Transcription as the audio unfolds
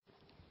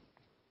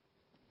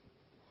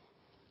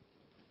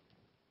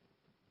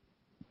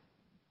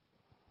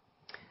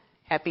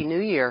Happy New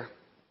Year.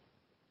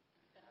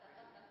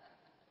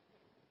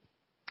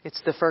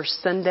 It's the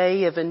first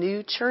Sunday of a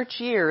new church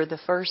year, the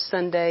first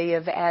Sunday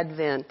of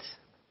Advent.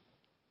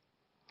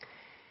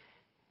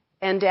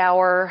 And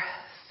our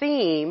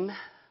theme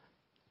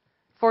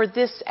for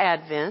this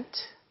Advent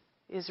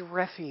is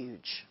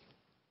refuge.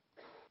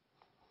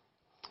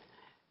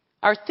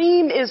 Our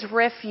theme is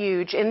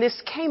refuge, and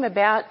this came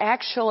about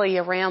actually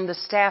around the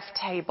staff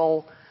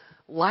table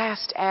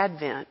last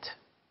Advent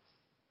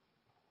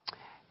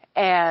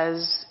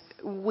as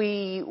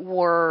we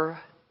were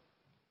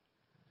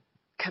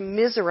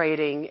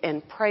commiserating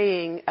and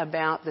praying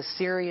about the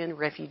Syrian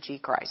refugee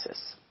crisis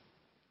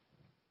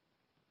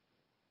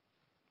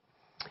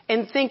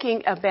and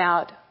thinking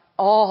about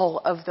all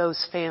of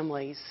those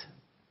families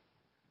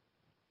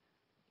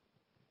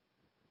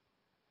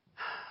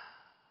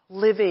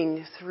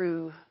living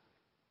through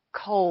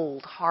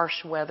cold,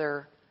 harsh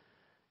weather,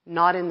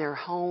 not in their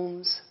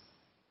homes,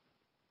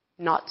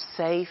 not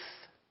safe,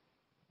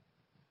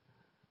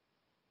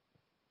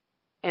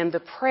 and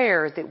the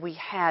prayer that we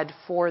had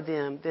for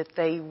them that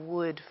they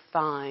would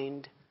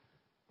find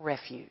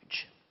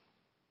refuge.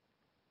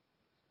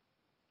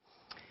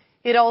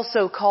 It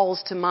also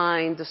calls to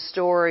mind the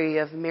story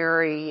of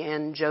Mary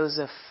and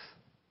Joseph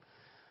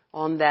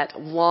on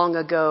that long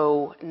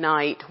ago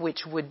night,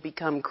 which would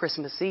become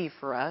Christmas Eve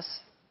for us,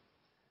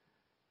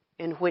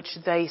 in which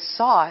they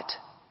sought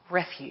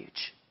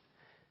refuge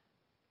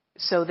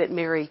so that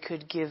Mary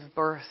could give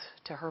birth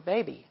to her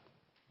baby.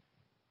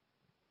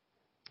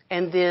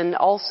 And then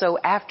also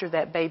after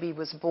that baby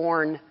was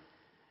born,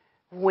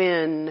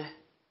 when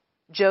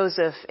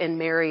Joseph and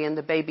Mary and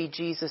the baby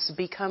Jesus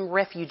become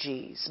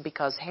refugees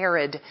because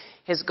Herod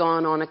has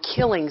gone on a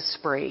killing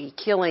spree,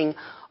 killing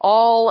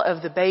all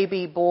of the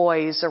baby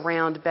boys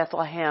around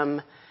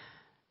Bethlehem,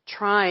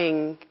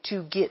 trying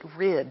to get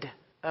rid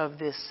of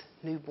this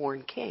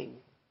newborn king.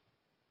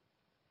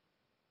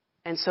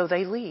 And so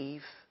they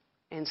leave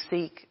and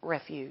seek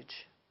refuge.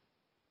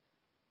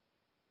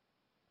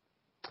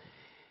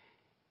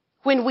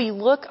 When we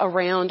look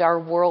around our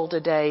world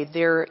today,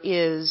 there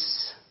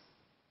is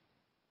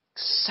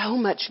so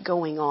much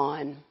going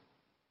on.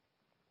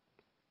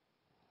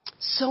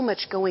 So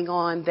much going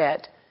on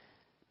that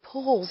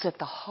pulls at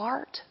the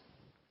heart,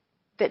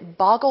 that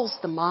boggles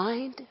the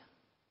mind.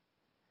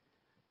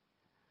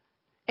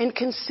 And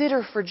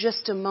consider for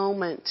just a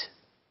moment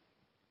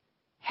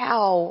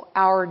how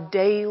our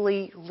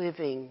daily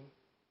living,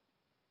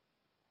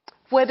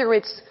 whether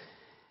it's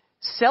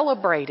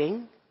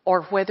celebrating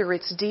or whether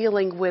it's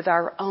dealing with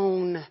our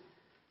own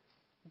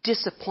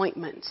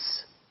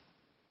disappointments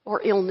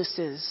or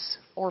illnesses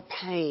or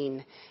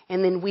pain,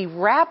 and then we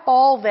wrap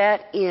all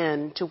that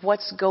into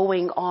what's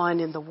going on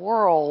in the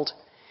world,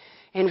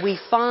 and we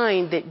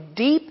find that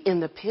deep in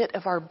the pit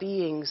of our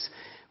beings,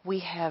 we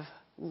have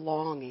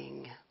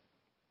longing.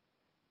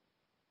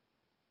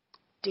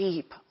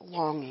 Deep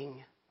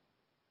longing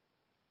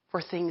for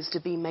things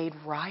to be made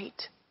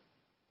right,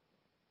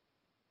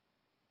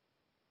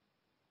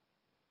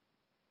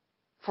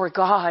 for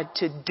God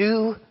to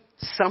do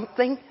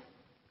something,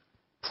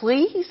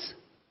 please.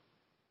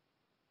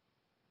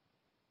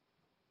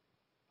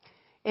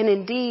 And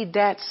indeed,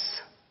 that's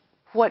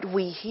what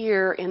we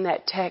hear in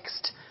that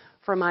text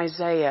from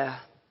Isaiah,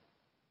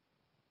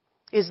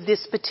 is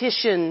this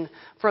petition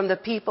from the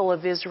people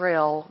of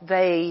Israel.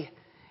 They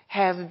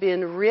have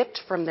been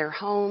ripped from their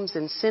homes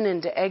and sent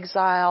into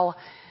exile.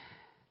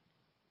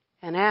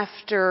 And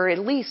after at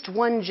least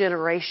one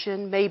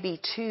generation, maybe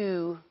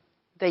two,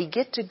 they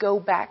get to go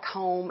back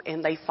home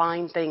and they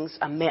find things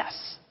a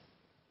mess.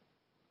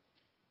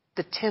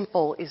 The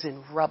temple is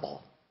in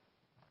rubble.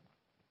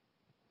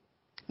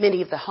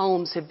 Many of the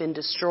homes have been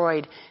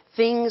destroyed.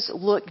 Things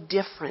look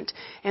different.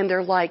 And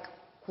they're like,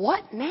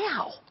 what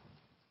now?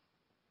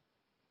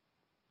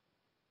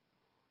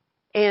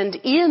 And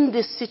in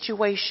this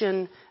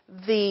situation,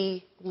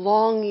 the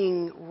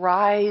longing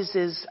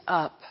rises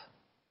up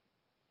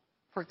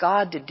for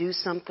God to do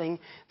something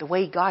the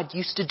way God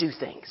used to do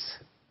things,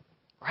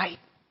 right?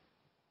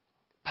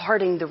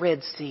 Parting the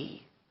Red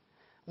Sea,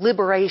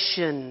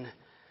 liberation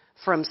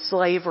from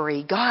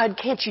slavery. God,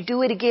 can't you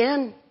do it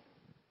again?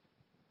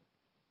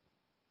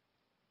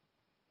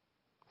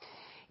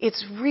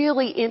 It's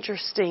really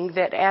interesting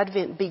that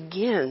Advent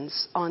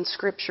begins on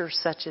scripture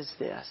such as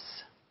this.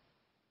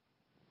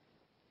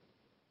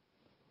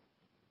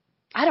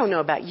 I don't know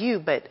about you,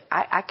 but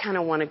I kind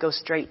of want to go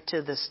straight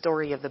to the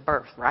story of the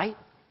birth, right?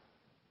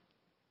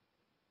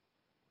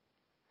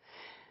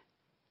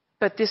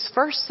 But this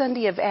first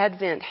Sunday of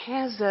Advent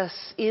has us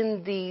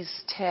in these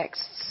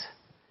texts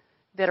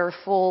that are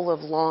full of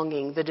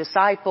longing. The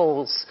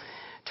disciples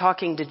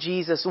talking to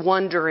Jesus,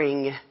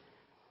 wondering,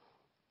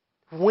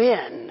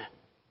 when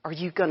are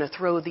you going to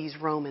throw these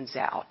Romans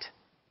out?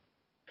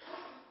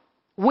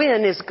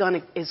 When is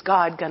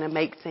God going to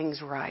make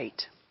things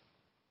right?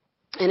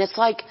 And it's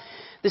like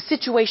the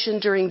situation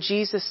during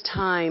Jesus'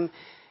 time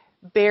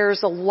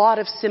bears a lot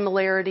of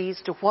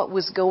similarities to what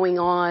was going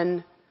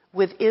on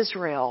with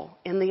Israel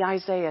in the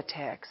Isaiah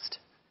text.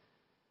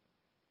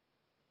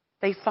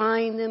 they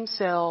find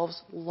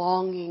themselves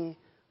longing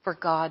for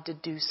God to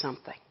do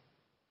something.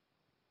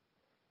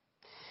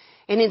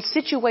 And in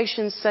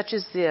situations such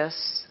as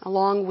this,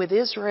 along with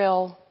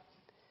Israel,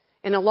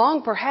 and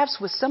along perhaps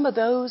with some of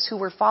those who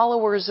were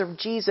followers of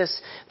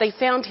Jesus, they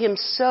found him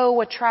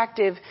so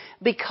attractive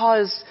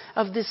because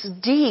of this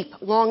deep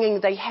longing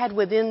they had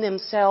within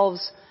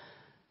themselves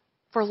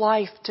for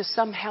life to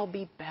somehow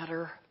be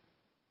better.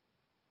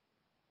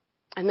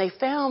 And they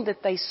found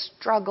that they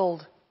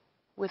struggled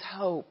with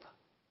hope.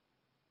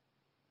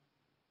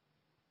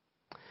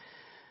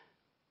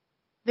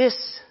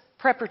 This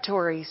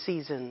preparatory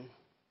season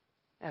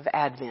of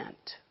Advent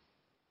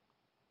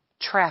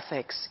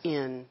traffics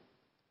in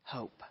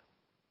hope.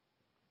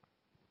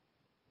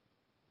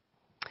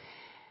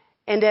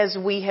 And as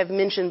we have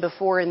mentioned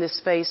before in this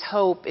space,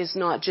 hope is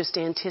not just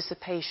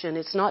anticipation.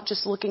 It's not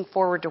just looking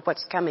forward to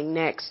what's coming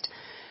next.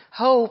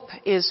 Hope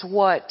is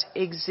what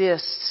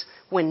exists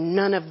when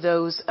none of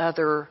those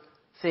other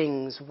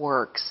things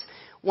works.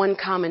 One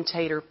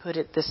commentator put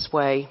it this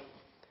way: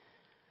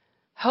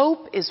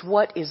 hope is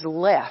what is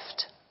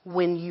left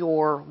when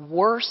your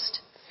worst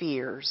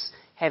fears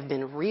have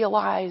been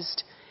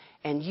realized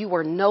and you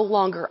are no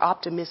longer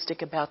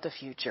optimistic about the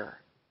future.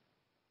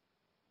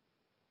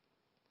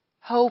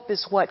 Hope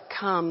is what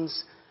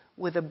comes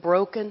with a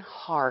broken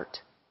heart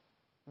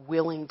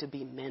willing to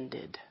be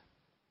mended.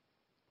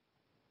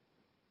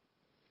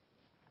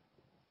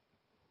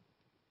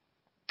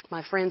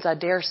 My friends, I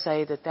dare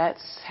say that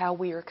that's how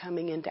we are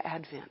coming into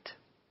Advent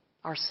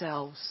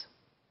ourselves.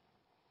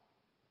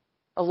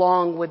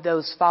 Along with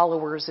those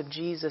followers of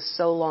Jesus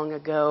so long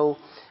ago,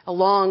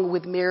 along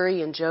with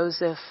Mary and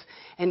Joseph,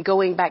 and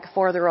going back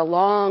farther,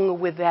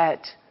 along with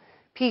that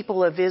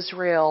people of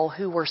Israel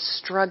who were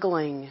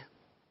struggling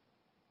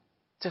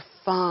to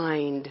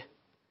find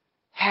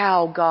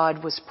how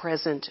God was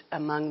present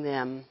among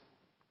them.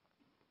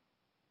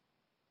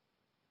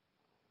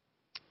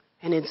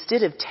 And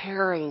instead of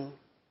tearing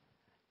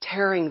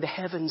the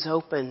heavens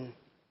open,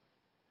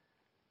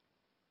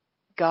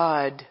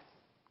 God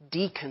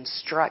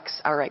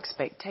deconstructs our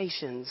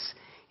expectations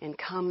and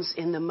comes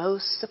in the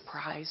most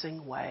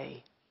surprising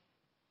way,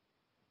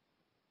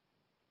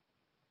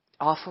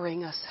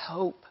 offering us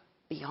hope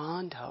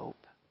beyond hope.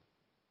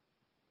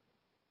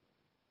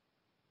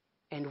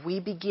 And we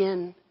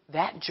begin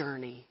that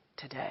journey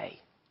today,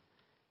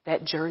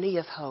 that journey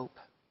of hope.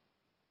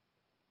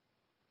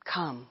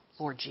 Come,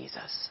 Lord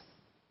Jesus.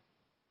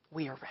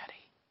 We are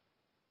ready.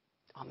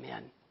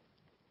 Amen.